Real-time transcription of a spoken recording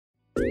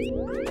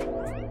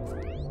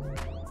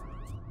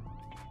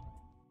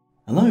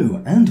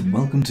Hello and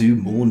welcome to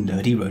more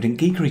nerdy rodent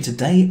geekery.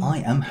 Today I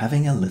am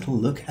having a little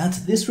look at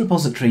this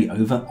repository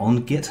over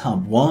on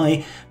GitHub.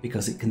 Why?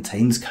 Because it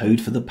contains code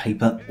for the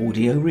paper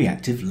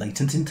Audio-reactive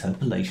Latent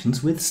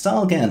Interpolations with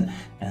StyleGAN,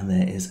 and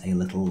there is a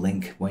little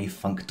link,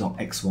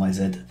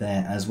 wavefunk.xyz,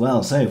 there as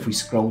well. So if we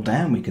scroll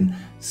down we can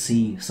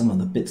see some of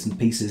the bits and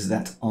pieces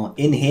that are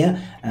in here,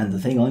 and the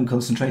thing I'm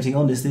concentrating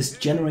on is this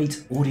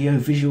generate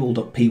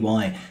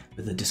audiovisual.py,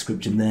 with a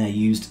description there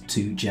used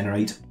to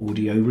generate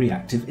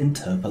audio-reactive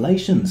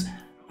interpolations.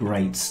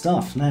 Great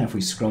stuff. Now if we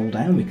scroll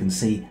down we can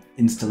see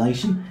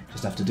installation,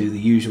 just have to do the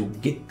usual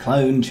git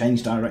clone,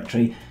 change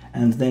directory,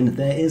 and then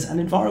there is an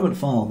environment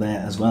file there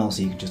as well,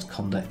 so you can just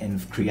conda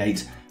env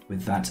create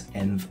with that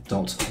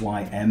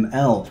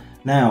env.yml.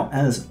 Now,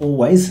 as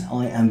always,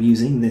 I am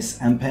using this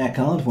Ampere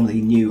card, one of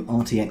the new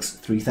RTX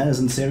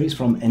 3000 series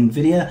from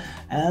Nvidia,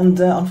 and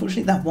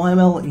unfortunately that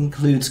YML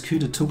includes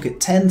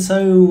cudatoolkit 10,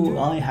 so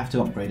I have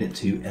to upgrade it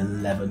to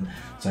 11.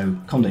 So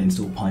conda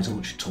install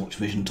pytorch,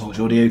 torchvision,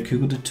 torchaudio,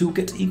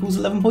 cudatoolkit equals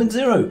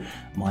 11.0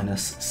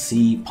 minus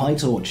c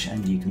pytorch,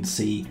 and you can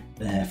see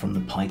there from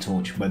the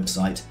pytorch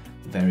website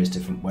various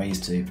different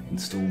ways to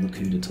install the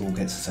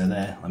cudatoolkit. So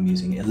there I'm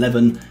using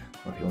 11.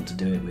 Or if you want to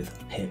do it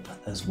with pip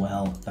as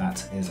well,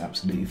 that is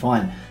absolutely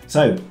fine.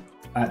 So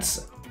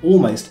that's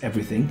almost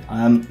everything.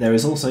 There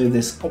is also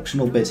this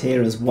optional bit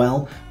here as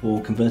well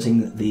for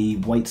converting the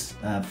weights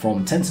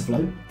from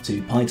TensorFlow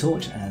to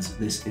PyTorch, as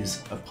this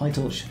is a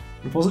PyTorch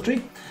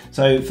repository.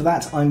 So for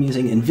that I'm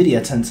using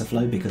Nvidia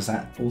Tensorflow because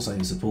that also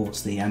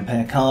supports the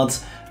Ampere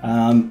cards.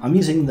 I'm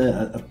using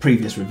a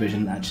previous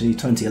revision, actually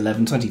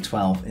 2011.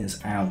 2012 is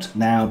out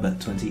now,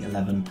 but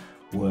 2011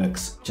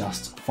 works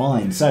just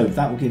fine. So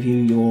that will give you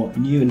your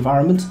new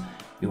environment,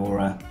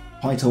 your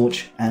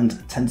PyTorch and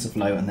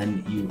TensorFlow, and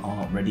then you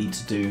are ready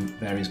to do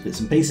various bits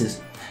and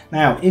pieces.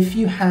 Now if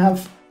you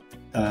have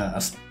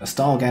a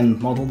StyleGAN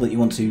model that you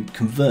want to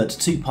convert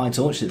to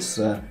PyTorch, it's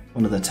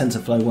one of the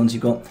TensorFlow ones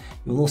you've got,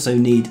 you'll also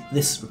need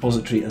this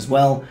repository as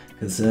well,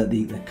 because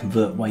the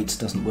convert weight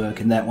doesn't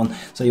work in that one.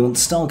 So you want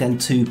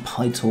StyleGAN2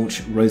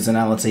 PyTorch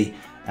Rosinality,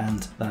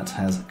 and that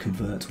has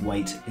convert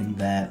weight in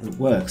there that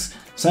works.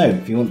 So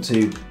if you want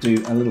to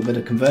do a little bit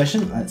of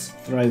conversion, let's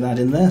throw that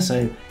in there.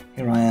 So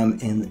here I am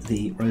in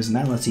the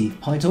Rosinality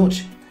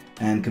PyTorch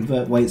and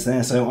convert weights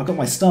there. So I've got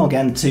my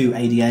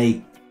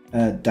StyleGAN2-ada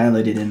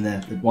downloaded in the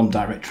one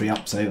directory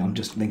up, so I'm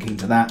just linking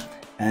to that.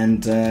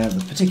 And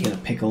the particular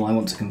pickle I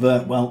want to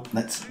convert, well,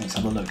 let's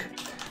have a look.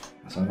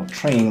 So I've got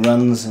training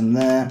runs in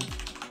there.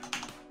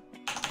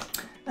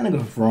 And I've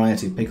got a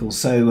variety of pickles,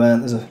 so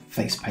there's a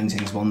face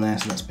paintings one there,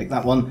 so let's pick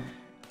that one.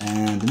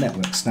 And a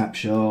network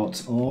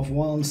snapshot of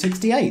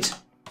 168.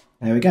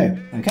 There we go.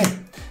 Okay,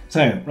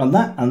 so run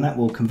that, and that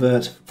will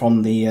convert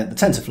from the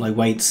TensorFlow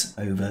weights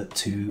over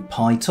to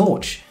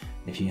PyTorch.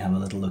 If you have a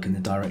little look in the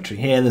directory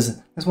here,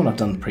 there's one I've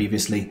done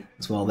previously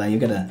as well there. You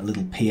get a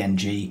little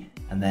PNG,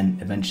 and then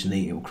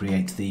eventually it will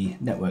create the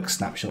network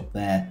snapshot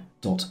there,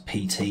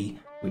 .pt,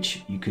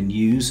 which you can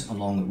use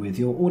along with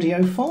your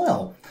audio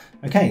file.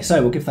 Okay, so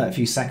we'll give that a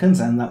few seconds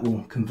and that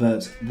will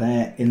convert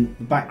there in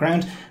the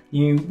background.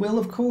 You will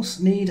of course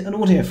need an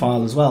audio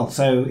file as well.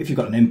 So if you've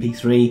got an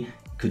MP3, you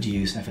could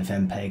use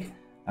FFmpeg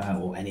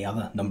or any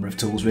other number of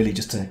tools really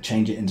just to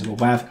change it into a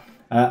WAV.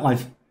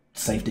 I've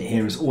saved it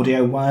here as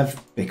audio WAV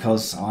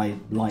because I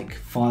like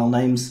file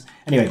names.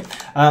 Anyway,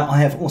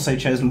 I have also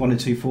chosen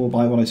 1024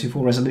 by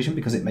 1024 resolution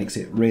because it makes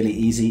it really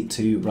easy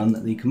to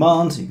run the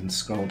command. You can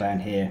scroll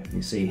down here,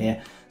 you see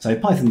here. So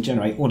Python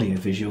generate audio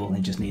visual, and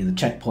you just need the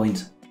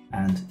checkpoint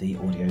and the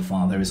audio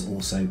file. There is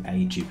also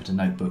a Jupyter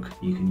notebook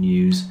you can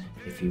use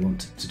if you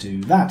want to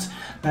do that.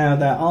 Now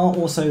there are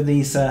also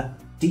these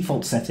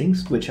default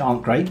settings, which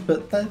aren't great,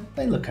 but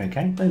they look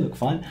okay, they look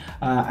fine.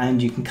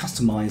 And you can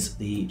customize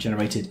the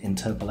generated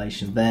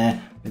interpolation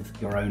there with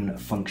your own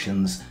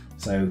functions.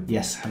 So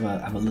yes, have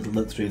a little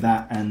look through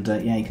that, and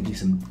yeah, you can do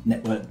some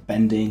network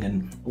bending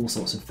and all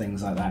sorts of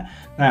things like that.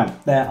 Now,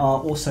 there are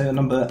also a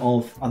number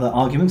of other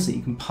arguments that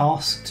you can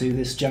pass to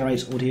this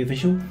generate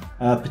audiovisual,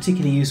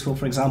 particularly useful,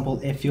 for example,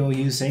 if you're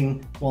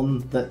using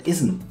one that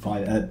isn't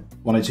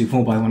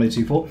 1024 by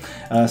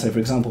 1024. So for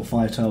example,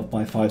 512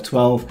 by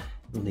 512,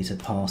 you'll need to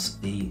pass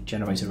the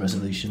generator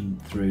resolution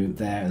through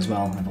there as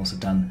well. I've also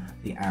done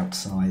the out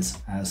size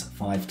as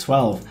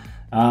 512.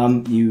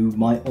 You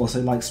might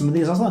also like some of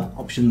these other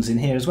options in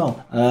here as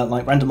well,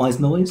 like randomized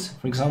noise,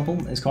 for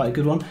example, is quite a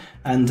good one,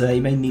 and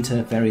you may need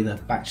to vary the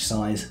batch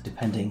size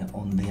depending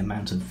on the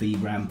amount of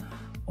VRAM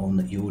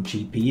on your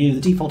GPU.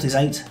 The default is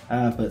 8,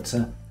 but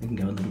you can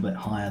go a little bit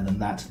higher than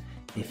that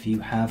if you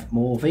have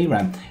more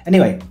VRAM.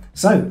 Anyway,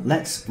 so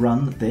let's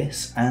run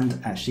this and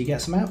actually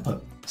get some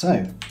output.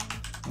 So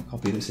I'll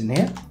copy this in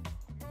here.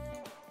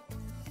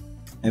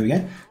 There we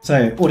go.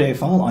 So audio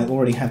file, I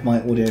already have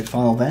my audio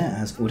file there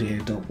as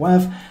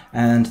audio.wav,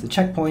 and the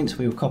checkpoint,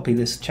 we will copy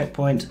this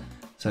checkpoint.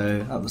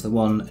 So that was the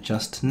one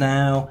just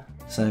now.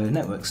 So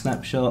network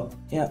snapshot,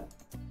 yep,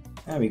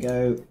 there we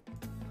go.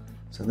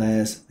 So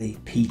there's the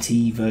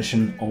PT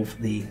version of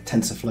the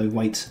TensorFlow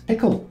weight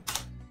pickle,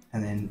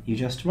 and then you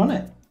just run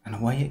it and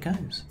away it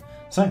goes.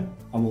 So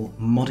I will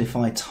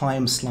modify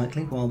time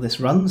slightly while this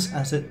runs,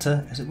 as it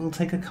will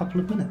take a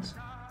couple of minutes.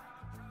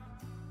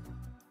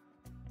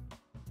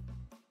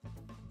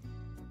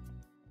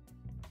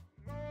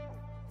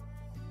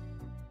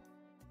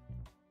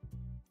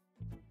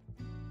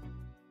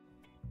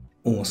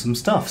 Awesome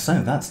stuff.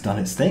 So that's done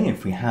its thing.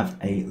 If we have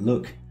a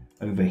look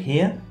over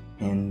here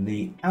in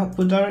the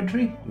output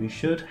directory, we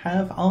should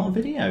have our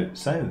video.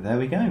 So there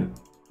we go.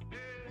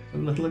 A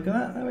little look at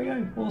that. There we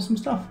go. Awesome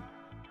stuff.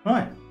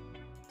 Right.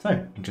 So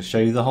I'll just show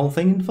you the whole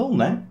thing in full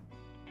now.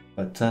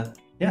 But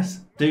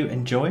yes, do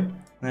enjoy.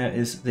 There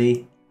is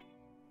the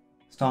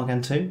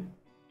StyleGAN2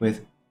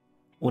 with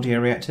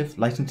Audio-reactive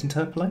Latent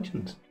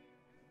Interpolations.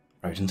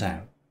 Rodent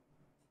out.